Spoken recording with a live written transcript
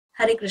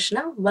Hare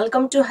Krishna.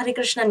 Welcome to Hare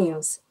Krishna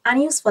News. Our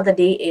news for the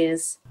day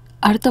is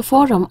Artha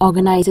Forum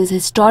organizes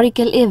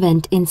historical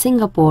event in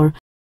Singapore.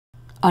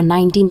 On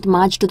 19th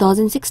March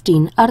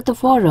 2016, Artha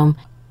Forum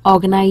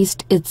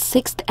organized its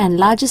 6th and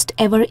largest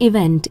ever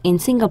event in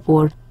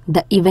Singapore.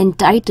 The event,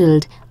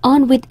 titled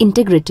Earn with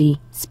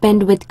Integrity,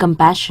 Spend with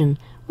Compassion,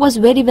 was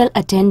very well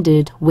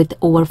attended, with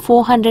over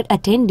 400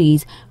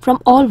 attendees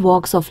from all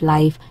walks of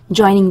life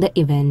joining the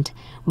event.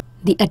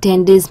 The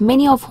attendees,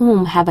 many of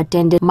whom have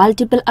attended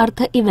multiple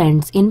Artha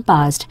events in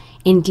past,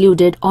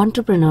 included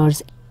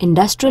entrepreneurs,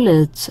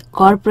 industrialists,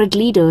 corporate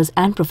leaders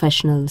and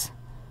professionals.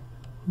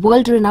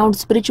 World-renowned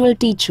spiritual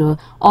teacher,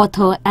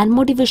 author and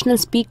motivational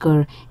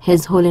speaker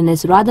His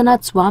Holiness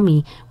Radhanath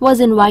Swami was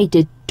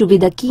invited to be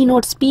the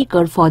keynote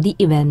speaker for the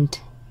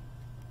event.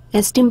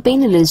 Esteem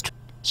panelists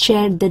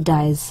shared the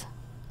dais.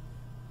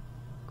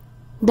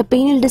 The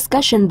panel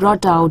discussion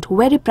brought out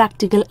very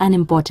practical and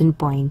important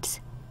points.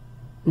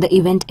 The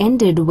event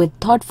ended with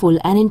thoughtful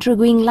and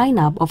intriguing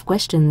lineup of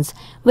questions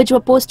which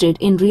were posted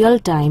in real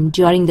time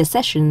during the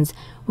sessions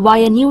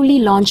via newly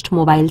launched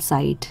mobile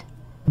site.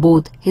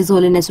 Both His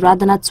Holiness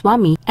Radhanath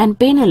Swami and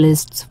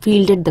panelists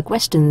fielded the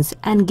questions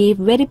and gave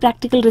very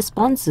practical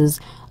responses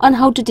on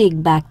how to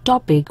take back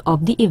topic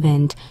of the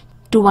event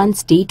to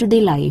one's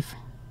day-to-day life.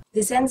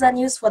 This ends our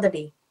news for the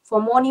day.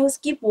 For more news,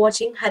 keep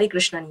watching Hare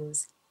Krishna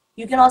News.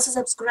 You can also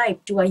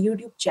subscribe to our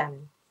YouTube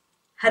channel.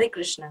 Hare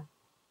Krishna.